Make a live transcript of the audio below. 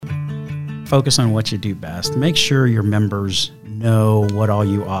focus on what you do best. Make sure your members know what all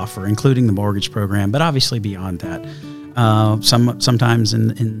you offer, including the mortgage program, but obviously beyond that. Sometimes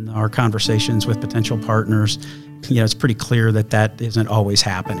in our conversations with potential partners, it's pretty clear that isn't always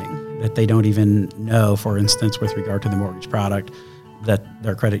happening, that they don't even know, for instance, with regard to the mortgage product, that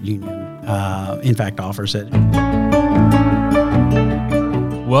their credit union, in fact, offers it.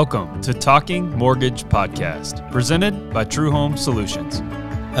 Welcome to Talking Mortgage Podcast, presented by True Home Solutions,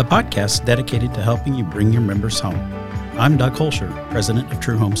 a podcast dedicated to helping you bring your members home. I'm Doug Holscher, president of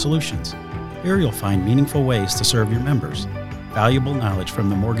True Home Solutions. Here you'll find meaningful ways to serve your members, valuable knowledge from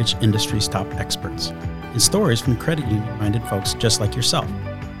the mortgage industry's top experts, and stories from credit union-minded folks just like yourself.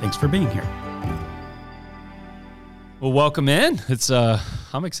 Thanks for being here. Well, welcome in.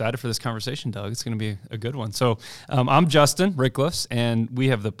 I'm excited for this conversation, Doug. It's going to be a good one. So I'm Justin Ricklefs, and we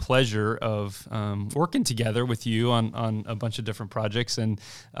have the pleasure of working together with you on a bunch of different projects. And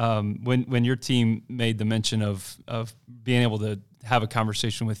when your team made the mention of being able to have a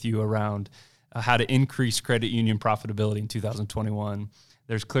conversation with you around how to increase credit union profitability in 2021,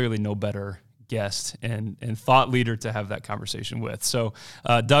 there's clearly no better guest and thought leader to have that conversation with. So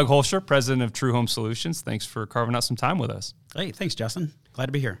Doug Holscher, president of True Home Solutions, thanks for carving out some time with us. Hey, thanks, Justin. Glad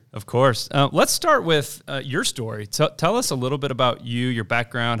to be here. Of course. Let's start with your story. Tell us a little bit about you, your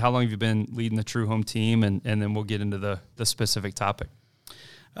background, how long have you been leading the True Home team, and then we'll get into the specific topic.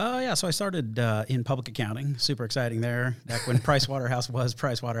 So I started in public accounting. Super exciting there. Back when Pricewaterhouse was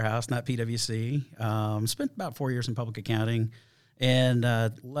Pricewaterhouse, not PwC. Spent about 4 years in public accounting and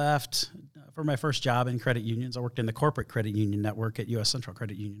left for my first job in credit unions. I worked in the corporate credit union network at U.S. Central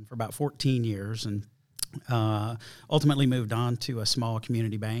Credit Union for about 14 years and ultimately moved on to a small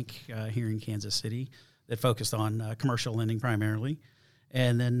community bank here in Kansas City that focused on commercial lending primarily.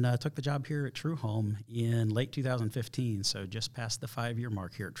 And then took the job here at True Home in late 2015, so just past the 5-year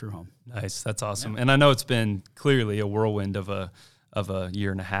mark here at True Home. Nice, that's awesome. Yeah. And I know it's been clearly a whirlwind of a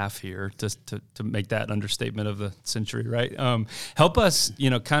year and a half here, just to make that understatement of the century, right? Help us,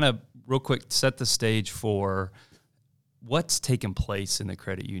 kind of real quick, set the stage for what's taken place in the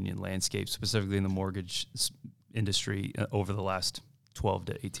credit union landscape, specifically in the mortgage industry over the last 12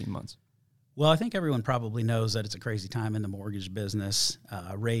 to 18 months. Well, I think everyone probably knows that it's a crazy time in the mortgage business.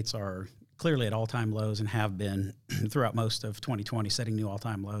 Rates are clearly at all-time lows and have been throughout most of 2020, setting new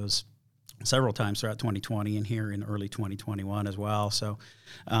all-time lows several times throughout 2020 and here in early 2021 as well. So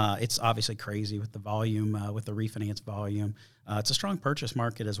it's obviously crazy with the volume, with the refinance volume. It's a strong purchase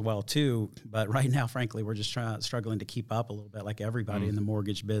market as well, too. But right now, frankly, we're just struggling to keep up a little bit like everybody in the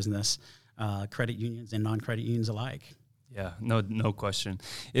mortgage business, credit unions and non-credit unions alike. Yeah, no question.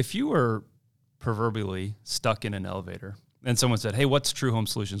 If you were proverbially stuck in an elevator and someone said, "Hey, what's True Home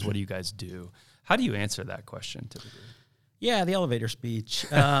Solutions? What do you guys do?" How do you answer that question typically? Yeah, the elevator speech.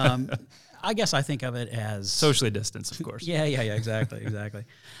 I guess I think of it as socially distanced, of course. Yeah, exactly.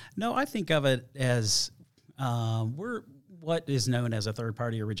 No, I think of it as we're what is known as a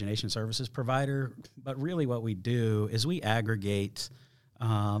third-party origination services provider, but really what we do is we aggregate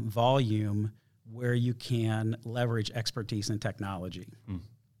volume where you can leverage expertise and technology.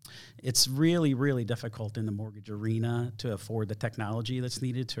 It's really, really difficult in the mortgage arena to afford the technology that's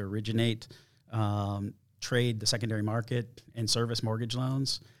needed to originate, trade the secondary market, and service mortgage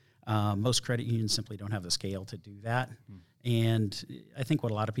loans. Most credit unions simply don't have the scale to do that. And I think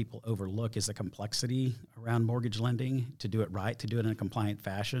what a lot of people overlook is the complexity around mortgage lending, to do it right, to do it in a compliant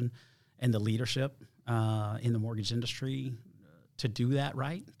fashion, and the leadership in the mortgage industry to do that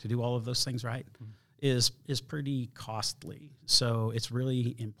right, to do all of those things right. Is pretty costly. So it's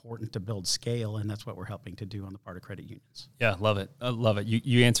really important to build scale, and that's what we're helping to do on the part of credit unions. Yeah, love it. I love it.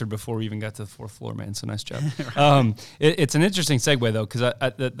 You answered before we even got to the fourth floor, man, so nice job. Right. It's an interesting segue, though, because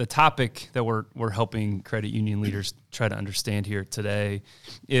the topic that we're helping credit union leaders try to understand here today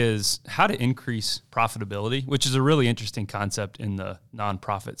is how to increase profitability, which is a really interesting concept in the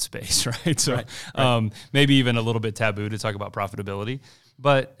nonprofit space, right? So right. Maybe even a little bit taboo to talk about profitability.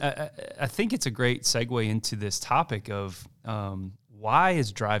 But I think it's a great segue into this topic of why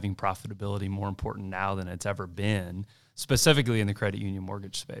is driving profitability more important now than it's ever been, specifically in the credit union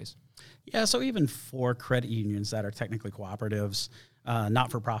mortgage space? Yeah, so even for credit unions that are technically cooperatives,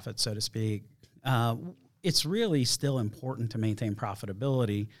 not-for-profit, so to speak, it's really still important to maintain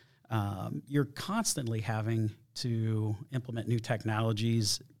profitability. You're constantly having to implement new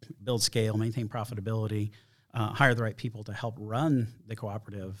technologies, build scale, maintain profitability, hire the right people to help run the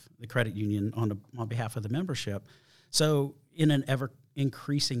cooperative, the credit union on behalf of the membership. So in an ever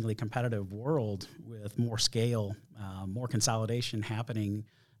increasingly competitive world with more scale, more consolidation happening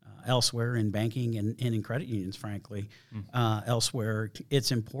elsewhere in banking and in credit unions, frankly. Elsewhere,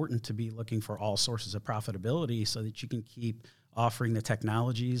 it's important to be looking for all sources of profitability so that you can keep offering the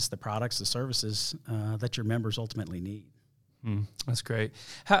technologies, the products, the services that your members ultimately need. That's great.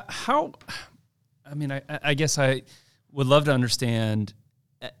 How I mean, I guess I would love to understand,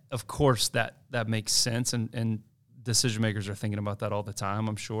 of course, that makes sense, and decision makers are thinking about that all the time,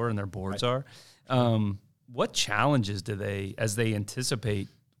 I'm sure, and their boards are. What challenges do they, as they anticipate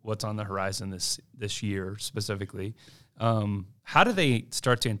what's on the horizon this year specifically, how do they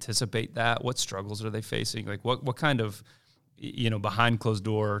start to anticipate that? What struggles are they facing? Like what kind of, behind closed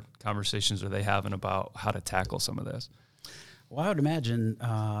door conversations are they having about how to tackle some of this? Well, I would imagine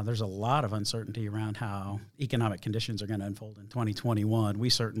there's a lot of uncertainty around how economic conditions are going to unfold in 2021. We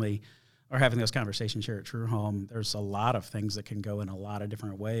certainly are having those conversations here at True Home. There's a lot of things that can go in a lot of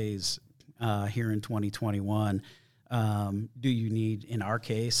different ways here in 2021. Do you need, in our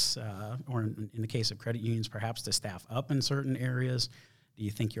case, or in the case of credit unions, perhaps to staff up in certain areas? Do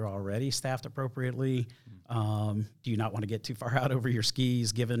you think you're already staffed appropriately? Do you not want to get too far out over your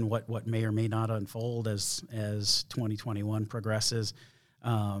skis, given what may or may not unfold as 2021 progresses?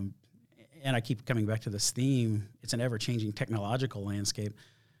 And I keep coming back to this theme. It's an ever-changing technological landscape.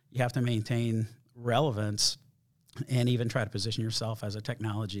 You have to maintain relevance and even try to position yourself as a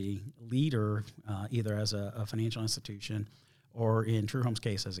technology leader, either as a financial institution or, in True Home's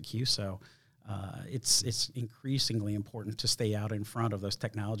case, as a QSO. It's increasingly important to stay out in front of those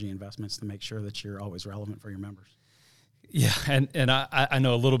technology investments to make sure that you're always relevant for your members. Yeah, and I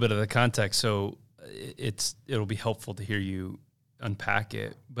know a little bit of the context, so it'll be helpful to hear you unpack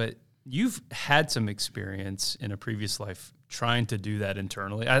it. But you've had some experience in a previous life trying to do that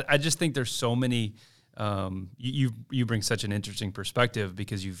internally. I just think there's so many. You bring such an interesting perspective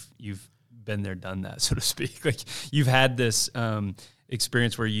because you've been there, done that, so to speak. Like you've had this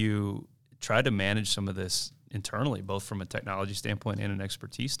experience where you try to manage some of this internally, both from a technology standpoint and an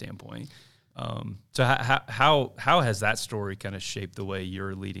expertise standpoint. So how has that story kind of shaped the way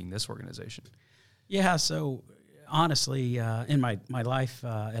you're leading this organization? Yeah, so honestly, in my life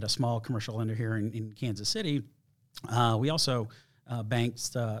at a small commercial lender here in Kansas City, we also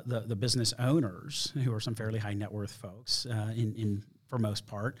banked the business owners, who are some fairly high net worth folks in for most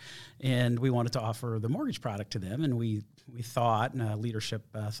part, and we wanted to offer the mortgage product to them, and we thought, leadership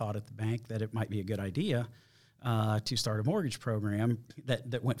thought at the bank, that it might be a good idea to start a mortgage program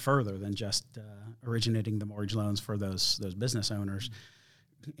that went further than just originating the mortgage loans for those business owners.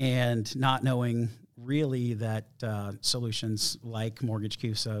 And not knowing really that solutions like mortgage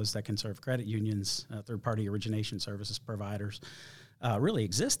QSOs that can serve credit unions, third-party origination services providers, really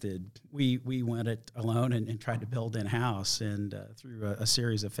existed, we went it alone and tried to build in-house. And through a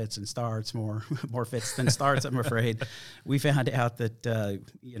series of fits and starts, more fits than starts, I'm afraid, we found out that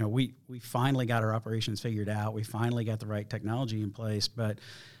we finally got our operations figured out. We finally got the right technology in place. But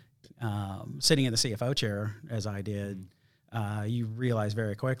sitting in the CFO chair, as I did, you realize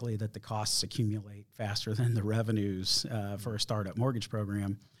very quickly that the costs accumulate faster than the revenues for a startup mortgage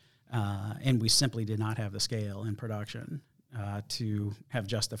program, and we simply did not have the scale in production to have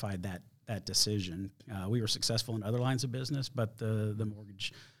justified that decision. We were successful in other lines of business, but the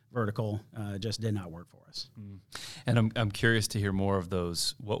mortgage vertical just did not work for us. And I'm curious to hear more of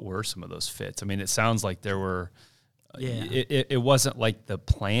those. What were some of those fits? I mean, it sounds like there were. Yeah. It wasn't like the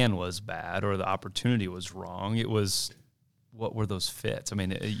plan was bad or the opportunity was wrong. It was. What were those fits? I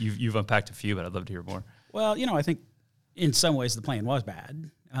mean, you've unpacked a few, but I'd love to hear more. Well, I think in some ways the plan was bad.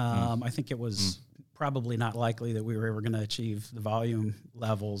 I think it was probably not likely that we were ever going to achieve the volume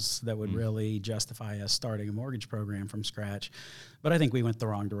levels that would really justify us starting a mortgage program from scratch. But I think we went the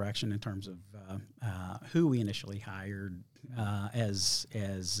wrong direction in terms of who we initially hired as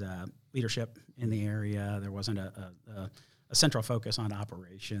leadership in the area. There wasn't a central focus on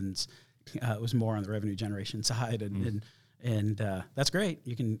operations. It was more on the revenue generation side, and that's great.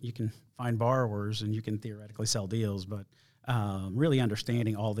 You can find borrowers and you can theoretically sell deals, but really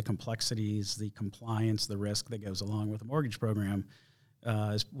understanding all the complexities, the compliance, the risk that goes along with a mortgage program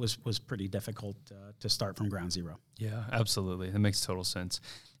was pretty difficult to start from ground zero. Yeah, absolutely. That makes total sense.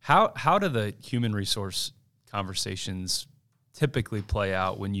 How do the human resource conversations typically play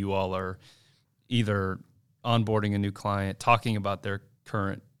out when you all are either onboarding a new client, talking about their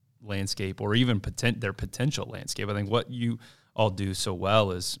current landscape, or even their potential landscape? I think what you all do so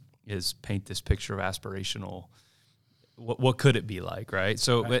well is paint this picture of aspirational. What could it be like, right?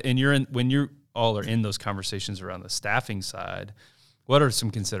 So, right. And when you all are in those conversations around the staffing side, what are some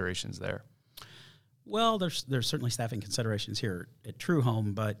considerations there? Well, there's certainly staffing considerations here at True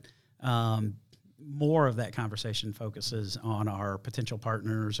Home, but more of that conversation focuses on our potential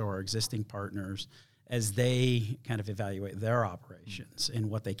partners or our existing partners as they kind of evaluate their operations and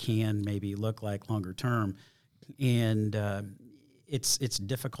what they can maybe look like longer term. And it's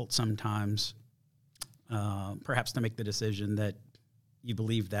difficult sometimes, perhaps, to make the decision that you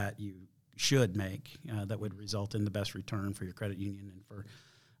believe that you should make that would result in the best return for your credit union and for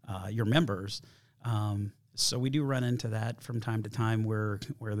your members. So we do run into that from time to time where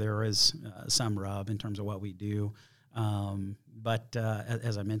there is some rub in terms of what we do. But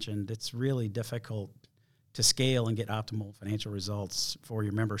as I mentioned, it's really difficult to scale and get optimal financial results for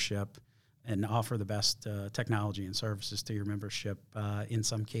your membership and offer the best technology and services to your membership in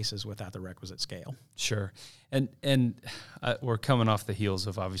some cases without the requisite scale. Sure. And we're coming off the heels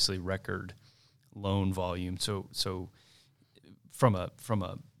of obviously record loan volume. So from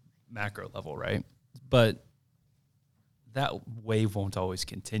a macro level, right? But that wave won't always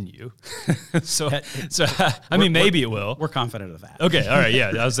continue. so I mean, maybe it will. We're confident of that. Okay. All right.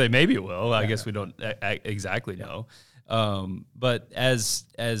 Yeah. I would say maybe it will. I guess we don't exactly know. But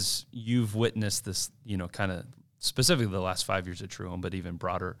as you've witnessed this, kind of specifically the last 5 years at True Home, but even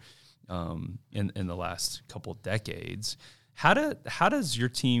broader in the last couple of decades, how does your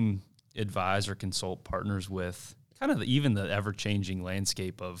team advise or consult partners with kind of even the ever-changing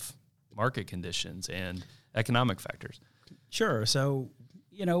landscape of market conditions and economic factors? Sure. So,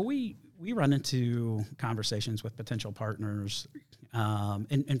 we run into conversations with potential partners,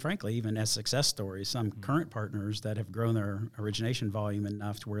 and frankly, even as success stories, some current partners that have grown their origination volume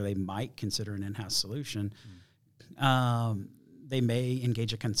enough to where they might consider an in-house solution. They may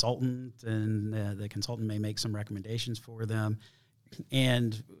engage a consultant, and the consultant may make some recommendations for them.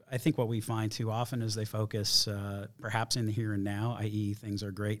 And I think what we find too often is they focus perhaps in the here and now, i.e. things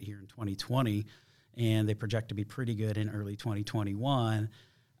are great here in 2020, and they project to be pretty good in early 2021.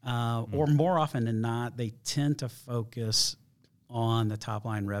 Or more often than not, they tend to focus on the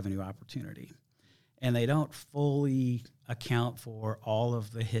top-line revenue opportunity. And they don't fully account for all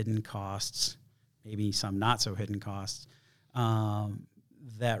of the hidden costs, maybe some not-so-hidden costs,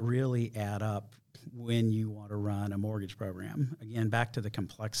 that really add up when you want to run a mortgage program. Again, back to the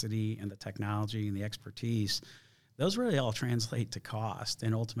complexity and the technology and the expertise, those really all translate to cost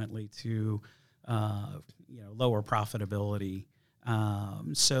and ultimately to lower profitability.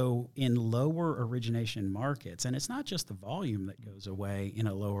 So in lower origination markets, and it's not just the volume that goes away in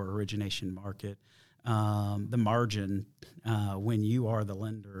a lower origination market, the margin, when you are the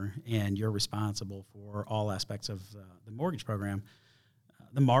lender and you're responsible for all aspects of the mortgage program,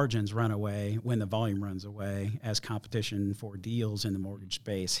 the margins run away when the volume runs away as competition for deals in the mortgage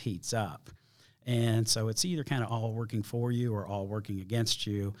space heats up. And so it's either kind of all working for you or all working against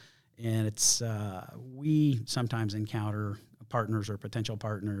you. And it's we sometimes encounter partners or potential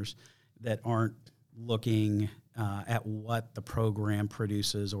partners that aren't looking at what the program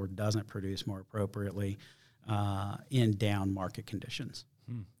produces or doesn't produce more appropriately in down market conditions.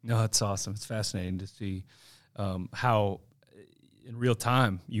 No, that's awesome. It's fascinating to see how in real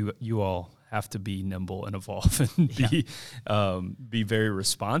time you all have to be nimble and evolve and be very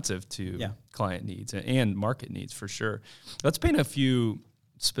responsive to client needs and market needs for sure. Let's paint a few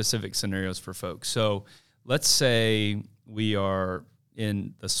specific scenarios for folks. So let's say we are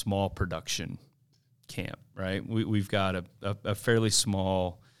in the small production camp, right? We've got a fairly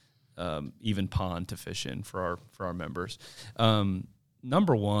small, even pond to fish in for our members.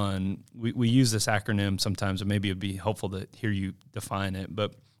 Number one, we use this acronym sometimes, and maybe it'd be helpful to hear you define it,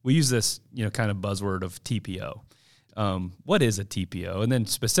 but we use this, kind of buzzword of TPO. What is a TPO? And then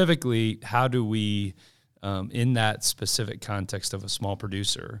specifically, how do we, in that specific context of a small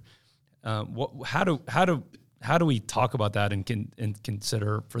producer, how do we talk about that and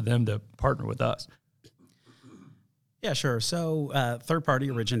consider for them to partner with us? Yeah, sure. So third-party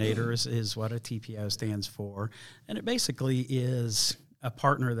originators is what a TPO stands for, and it basically is a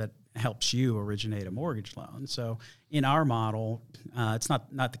partner that helps you originate a mortgage loan. So in our model, it's not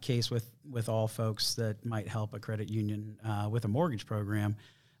the case with all folks that might help a credit union with a mortgage program,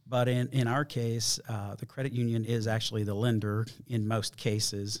 but in our case, the credit union is actually the lender in most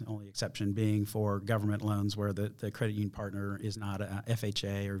cases, only exception being for government loans where the credit union partner is not a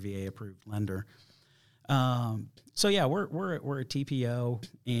FHA or VA-approved lender. So yeah, we're a TPO,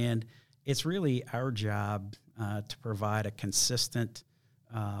 and it's really our job to provide a consistent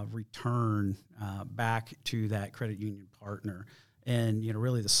return back to that credit union partner. And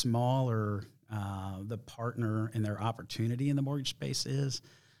really, the smaller the partner and their opportunity in the mortgage space is,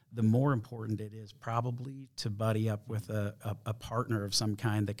 the more important it is probably to buddy up with a partner of some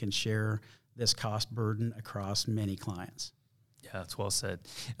kind that can share this cost burden across many clients. Yeah, that's well said.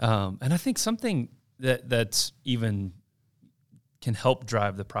 And I think something that's even can help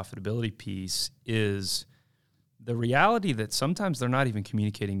drive the profitability piece is the reality that sometimes they're not even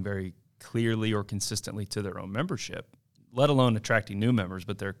communicating very clearly or consistently to their own membership, let alone attracting new members,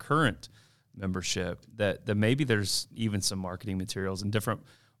 but their current membership, that maybe there's even some marketing materials and different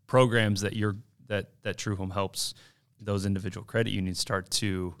programs that that True Home helps those individual credit unions start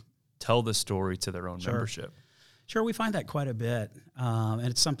to tell the story to their own membership. Sure, we find that quite a bit, and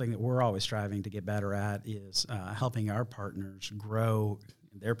it's something that we're always striving to get better at, is helping our partners grow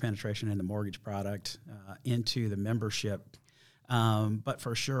their penetration in the mortgage product into the membership. But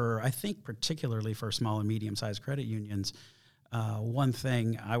for sure, I think particularly for small and medium-sized credit unions, one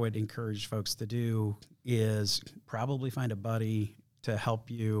thing I would encourage folks to do is probably find a buddy to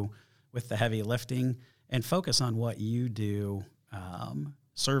help you with the heavy lifting and focus on what you do,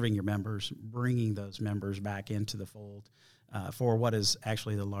 serving your members, bringing those members back into the fold for what is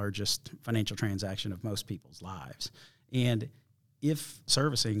actually the largest financial transaction of most people's lives. And if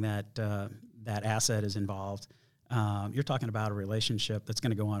servicing that asset is involved, you're talking about a relationship that's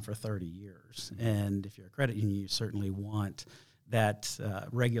going to go on for 30 years. And if you're a credit union, you certainly want that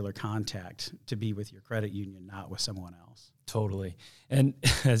regular contact to be with your credit union, not with someone else. Totally. And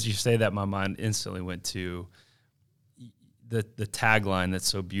as you say that, my mind instantly went to the tagline that's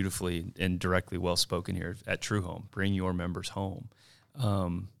so beautifully and directly well spoken here at True Home: bring your members home.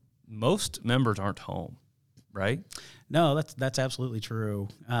 Most members aren't home, right? No, that's absolutely true.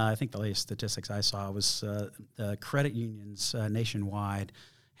 I think the latest statistics I saw was the credit unions nationwide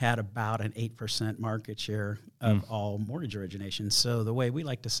had about an 8% market share of all mortgage originations. So the way we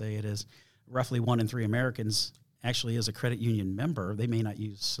like to say it is roughly 1 in 3 Americans actually is a credit union member. They may not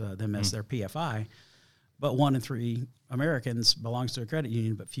use them as their PFI, but 1 in 3 Americans belongs to a credit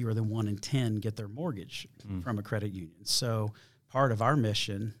union, but fewer than 1 in 10 get their mortgage from a credit union. So part of our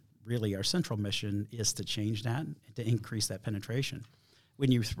mission, really our central mission, is to change that, to increase that penetration.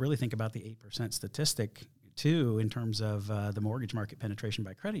 When you really think about the 8% statistic, too, in terms of the mortgage market penetration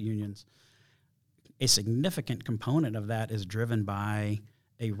by credit unions, a significant component of that is driven by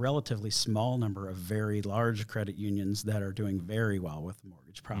a relatively small number of very large credit unions that are doing very well with the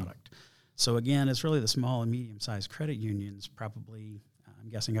mortgage product. So again, it's really the small and medium-sized credit unions, probably, I'm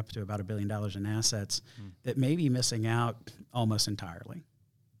guessing up to about $1 billion in assets, that may be missing out almost entirely.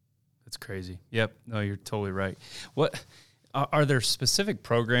 That's crazy. Yep. No, you're totally right. What are there specific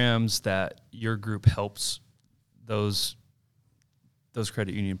programs that your group helps those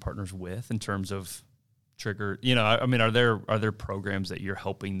credit union partners with in terms of trigger? You know, I mean, are there programs that you're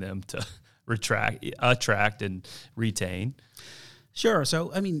helping them to attract and retain? Sure.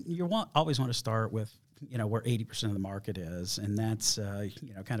 So, I mean, always want to start with, where 80% of the market is, and that's,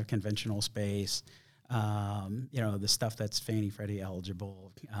 kind of conventional space, the stuff that's Fannie Freddie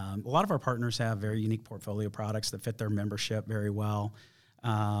eligible. A lot of our partners have very unique portfolio products that fit their membership very well.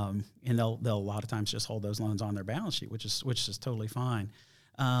 And they'll a lot of times just hold those loans on their balance sheet, which is totally fine.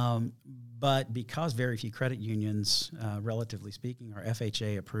 But because very few credit unions, relatively speaking, are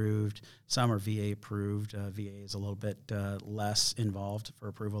FHA approved, some are VA approved. VA is a little bit less involved for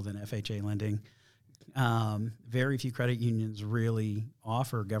approval than FHA lending. Very few credit unions really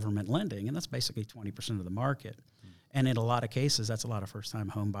offer government lending, and that's basically 20% of the market. And in a lot of cases, that's a lot of first-time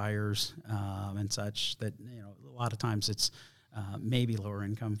home buyers and such that, a lot of times it's maybe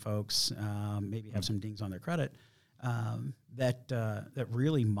lower-income folks, maybe have some dings on their credit, that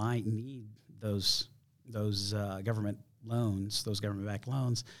really might need those government loans, those government-backed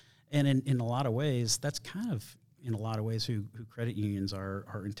loans. And in a lot of ways, that's kind of, in a lot of ways, who credit unions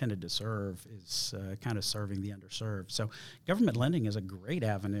are intended to serve, is kind of serving the underserved. So government lending is a great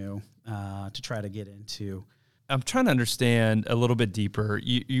avenue to try to get into. I'm trying to understand a little bit deeper.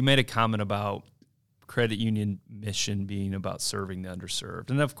 You made a comment about credit union mission being about serving the underserved.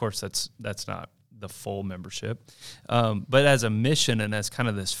 And of course, that's not the full membership. But as a mission and as kind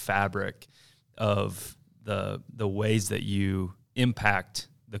of this fabric of the ways that you impact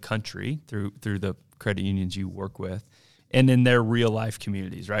the country through the credit unions you work with and in their real life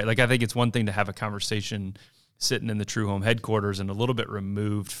communities, right? Like, I think it's one thing to have a conversation sitting in the True Home headquarters and a little bit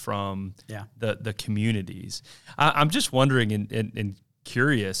removed from the communities. I'm just wondering and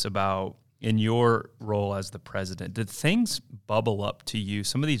curious about, in your role as the president, did things bubble up to you,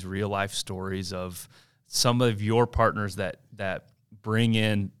 some of these real life stories of some of your partners that bring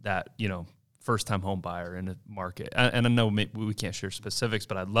in that, first-time home buyer in a market? And I know we can't share specifics,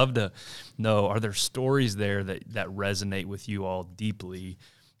 but I'd love to know, are there stories there that resonate with you all deeply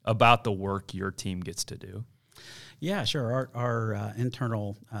about the work your team gets to do? Yeah, sure. Our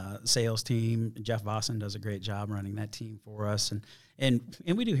internal sales team, Jeff Vossen, does a great job running that team for us, and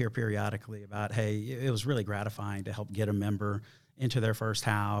we do hear periodically about, hey, it was really gratifying to help get a member into their first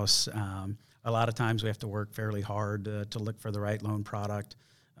house. A lot of times we have to work fairly hard to look for the right loan product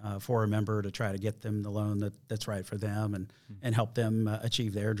for a member to try to get them the loan that's right for them and help them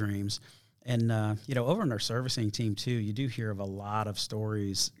achieve their dreams. And over on our servicing team too, you do hear of a lot of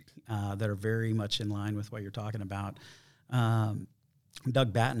stories that are very much in line with what you're talking about.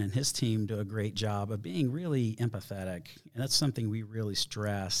 Doug Batten and his team do a great job of being really empathetic, and that's something we really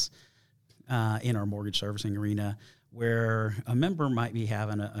stress in our mortgage servicing arena, where a member might be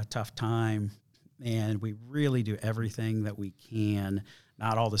having a tough time, and we really do everything that we can.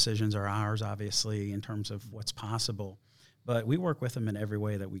 Not all decisions are ours, obviously, in terms of what's possible, but we work with them in every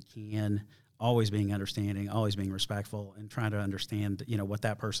way that we can, always being understanding, always being respectful, and trying to understand, what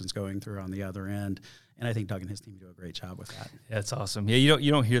that person's going through on the other end. And I think Doug and his team do a great job with that. Yeah, that's awesome. Yeah,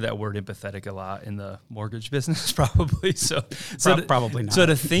 you don't hear that word empathetic a lot in the mortgage business, probably. Probably not. So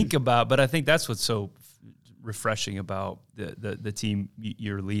to think about, but I think that's what's so refreshing about the team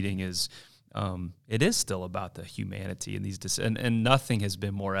you're leading is it is still about the humanity in these and nothing has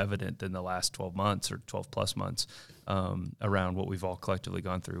been more evident than the last 12 months or 12 plus months around what we've all collectively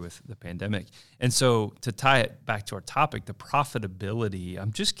gone through with the pandemic. And so to tie it back to our topic, the profitability,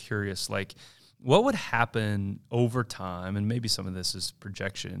 I'm just curious, what would happen over time, and maybe some of this is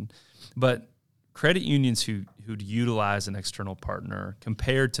projection, but credit unions who'd utilize an external partner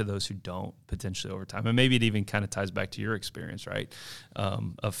compared to those who don't potentially over time. And maybe it even kind of ties back to your experience, right,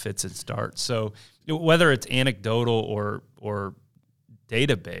 of fits and starts. So whether it's anecdotal or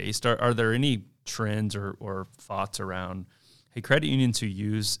data-based, are there any trends or thoughts around, hey, credit unions who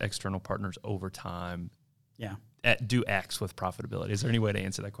use external partners over time do X with profitability? Is there any way to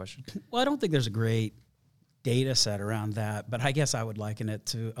answer that question? Well, I don't think there's a great data set around that, but I guess I would liken it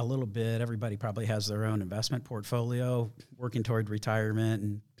to a little bit. Everybody probably has their own investment portfolio working toward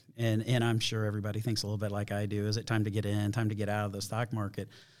retirement, and I'm sure everybody thinks a little bit like I do. Is it time to get in, time to get out of the stock market?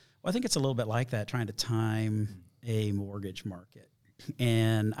 Well, I think it's a little bit like that, trying to time a mortgage market.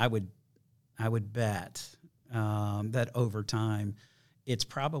 And I would bet that over time, it's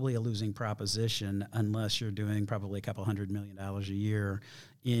probably a losing proposition unless you're doing probably a couple $100 million a year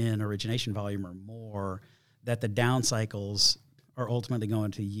in origination volume or more, that the down cycles are ultimately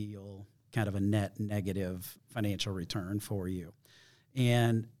going to yield kind of a net negative financial return for you.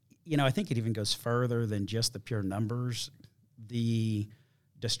 And, I think it even goes further than just the pure numbers. The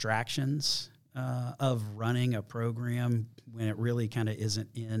distractions of running a program when it really kind of isn't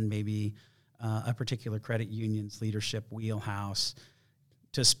in maybe a particular credit union's leadership wheelhouse,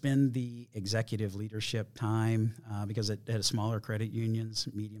 to spend the executive leadership time, because at smaller credit unions,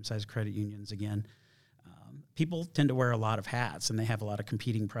 medium-sized credit unions, again, people tend to wear a lot of hats and they have a lot of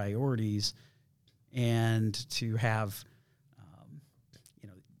competing priorities, and to have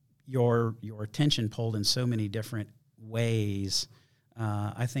your attention pulled in so many different ways,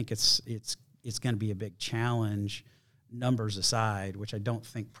 I think it's going to be a big challenge, numbers aside, which I don't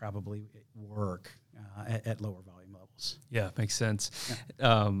think probably work at lower volume levels. Yeah, makes sense.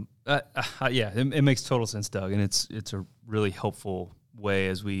 Yeah. It makes total sense, Doug, and it's a really helpful way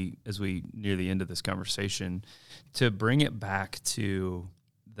as we near the end of this conversation to bring it back to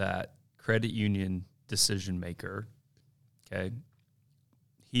that credit union decision maker. Okay,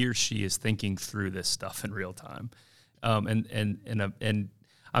 he or she is thinking through this stuff in real time, and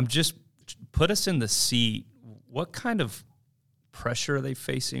I'm just put us in the seat. What kind of pressure are they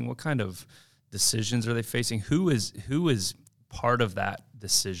facing? What kind of decisions are they facing? Who is part of that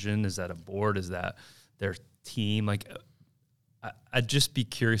decision? Is that a board? Is that their team? I'd just be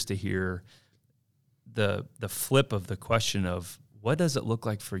curious to hear the flip of the question of what does it look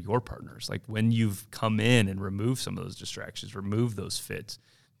like for your partners? Like when you've come in and removed some of those distractions, removed those fits,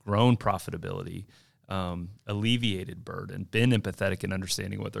 grown profitability, alleviated burden, been empathetic and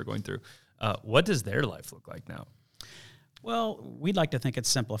understanding what they're going through. What does their life look like now? Well, we'd like to think it's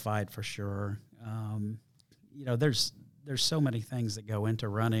simplified for sure. There's so many things that go into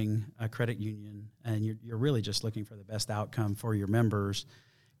running a credit union, and you're really just looking for the best outcome for your members,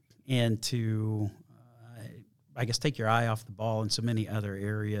 and to, I guess, take your eye off the ball in so many other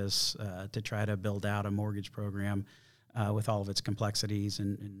areas to try to build out a mortgage program with all of its complexities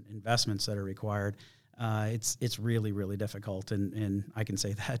and investments that are required. It's really, really difficult, and I can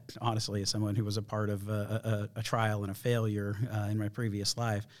say that honestly as someone who was a part of a trial and a failure in my previous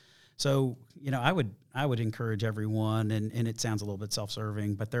life. So, I would encourage everyone, and it sounds a little bit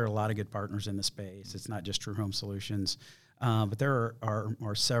self-serving, but there are a lot of good partners in the space. It's not just True Home Solutions. But there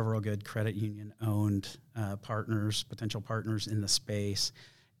are several good credit union-owned potential partners in the space.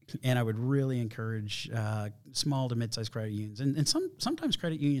 And I would really encourage small to mid-sized credit unions, and sometimes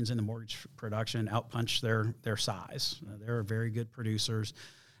credit unions in the mortgage production outpunch their size. They're very good producers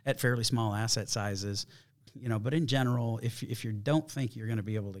at fairly small asset sizes, But in general, if you don't think you're going to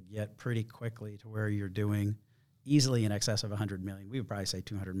be able to get pretty quickly to where you're doing easily in excess of $100 million, we would probably say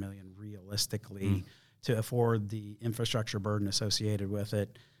 $200 million realistically to afford the infrastructure burden associated with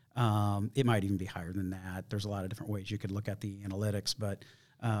it. It might even be higher than that. There's a lot of different ways you could look at the analytics, but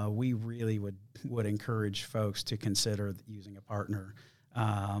we really would encourage folks to consider using a partner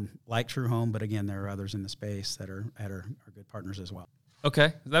like True Home, but again, there are others in the space that are good partners as well.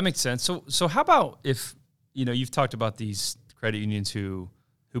 Okay, that makes sense. So how about if you've talked about these credit unions who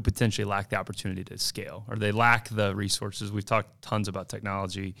potentially lack the opportunity to scale, or they lack the resources. We've talked tons about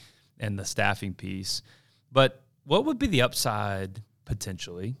technology and the staffing piece, but what would be the upside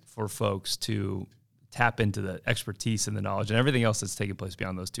potentially for folks to tap into the expertise and the knowledge and everything else that's taking place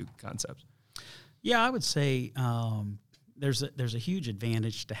beyond those two concepts? Yeah, I would say there's a huge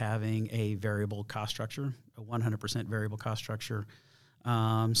advantage to having a variable cost structure, a 100% variable cost structure.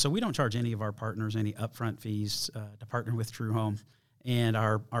 So we don't charge any of our partners any upfront fees to partner with True Home, and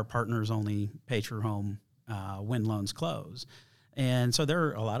our partners only pay True Home when loans close. And so there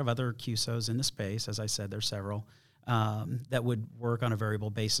are a lot of other QSOs in the space. As I said, there's several that would work on a variable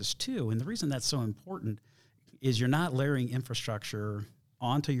basis too. And the reason that's so important is you're not layering infrastructure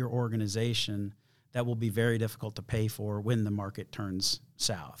onto your organization that will be very difficult to pay for when the market turns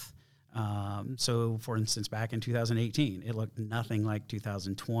south. So, for instance, back in 2018, it looked nothing like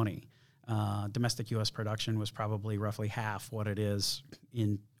 2020. Domestic U.S. production was probably roughly half what it was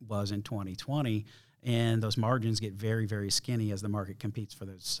in 2020, and those margins get very, very skinny as the market competes for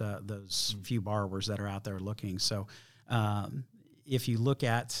those few borrowers that are out there looking. So, if you look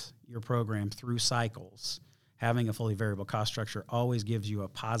at your program through cycles, having a fully variable cost structure always gives you a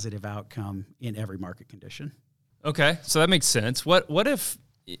positive outcome in every market condition. Okay, so that makes sense. What if?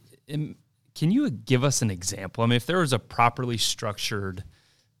 Can you give us an example? I mean, if there was a properly structured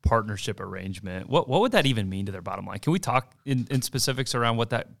partnership arrangement, what would that even mean to their bottom line? Can we talk in specifics around what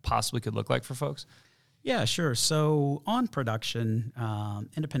that possibly could look like for folks? Yeah, sure. So on production,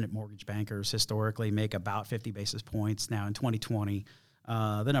 independent mortgage bankers historically make about 50 basis points. Now in 2020,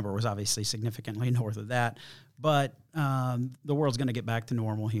 the number was obviously significantly north of that, but the world's going to get back to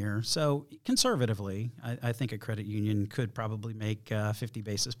normal here. So conservatively, I think a credit union could probably make 50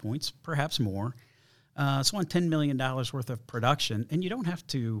 basis points, perhaps more. So on $10 million worth of production, and you don't have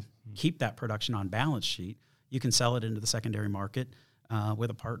to keep that production on balance sheet. You can sell it into the secondary market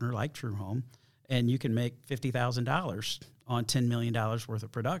with a partner like True Home, and you can make $50,000 on $10 million worth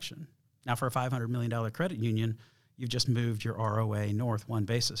of production. Now for a $500 million credit union, you've just moved your ROA north 1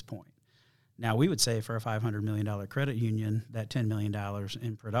 basis point. Now, we would say for a $500 million credit union, that $10 million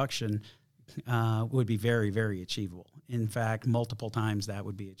in production would be very, very achievable. In fact, multiple times that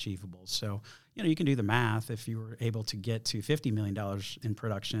would be achievable. So, you can do the math. If you were able to get to $50 million in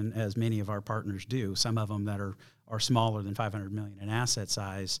production, as many of our partners do, some of them that are smaller than $500 million in asset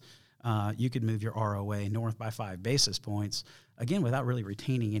size, you could move your ROA north by 5 basis points, again, without really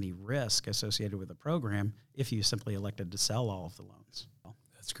retaining any risk associated with the program if you simply elected to sell all of the loans.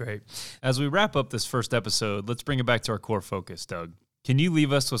 That's great. As we wrap up this first episode, let's bring it back to our core focus, Doug. Can you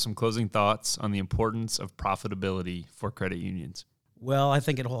leave us with some closing thoughts on the importance of profitability for credit unions? Well, I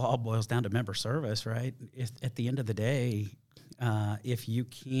think it all boils down to member service, right? At the end of the day, if you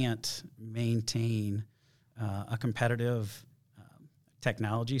can't maintain a competitive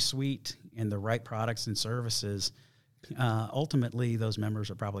technology suite and the right products and services, ultimately those members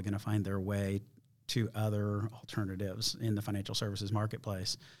are probably going to find their way to other alternatives in the financial services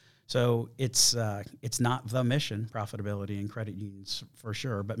marketplace. So it's not the mission, profitability in credit unions for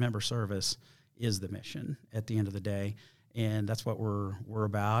sure, but member service is the mission at the end of the day. And that's what we're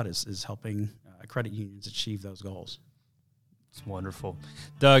about is helping credit unions achieve those goals. It's wonderful.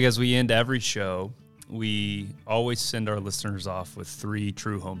 Doug, as we end every show, we always send our listeners off with 3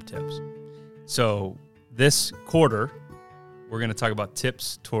 True Home tips. So this quarter, we're going to talk about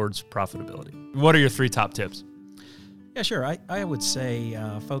tips towards profitability. What are your 3 top tips? Yeah, sure. I would say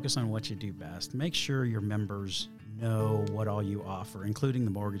focus on what you do best. Make sure your members know what all you offer, including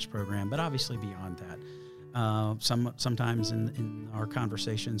the mortgage program, but obviously beyond that. Sometimes in our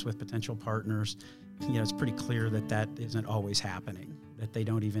conversations with potential partners, it's pretty clear that isn't always happening, that they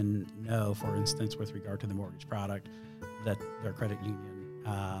don't even know, for instance, with regard to the mortgage product, that their credit union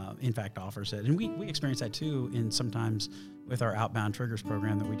in fact, offers it. And we experience that too sometimes with our Outbound Triggers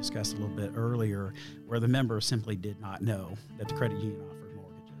program that we discussed a little bit earlier, where the member simply did not know that the credit union offered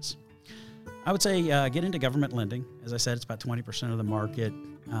mortgages. I would say get into government lending. As I said, it's about 20% of the market.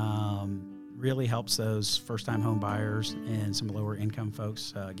 Really helps those first-time home buyers and some lower income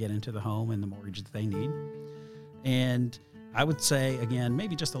folks get into the home and the mortgage that they need. And I would say, again,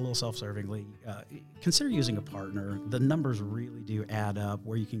 maybe just a little self-servingly, consider using a partner. The numbers really do add up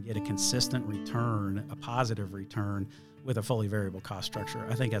where you can get a consistent return, a positive return with a fully variable cost structure.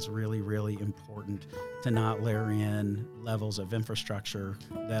 I think that's really, really important to not layer in levels of infrastructure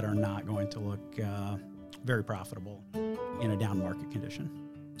that are not going to look very profitable in a down market condition.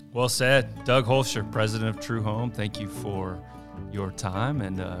 Well said. Doug Holscher, president of True Home, thank you for your time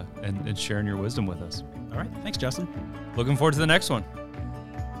and sharing your wisdom with us. All right. Thanks, Justin. Looking forward to the next one.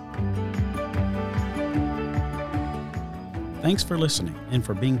 Thanks for listening and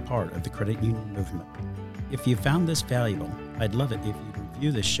for being part of the credit union movement. If you found this valuable, I'd love it if you'd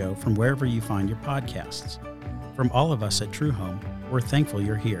review this show from wherever you find your podcasts. From all of us at True Home, we're thankful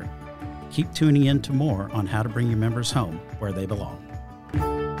you're here. Keep tuning in to more on how to bring your members home where they belong.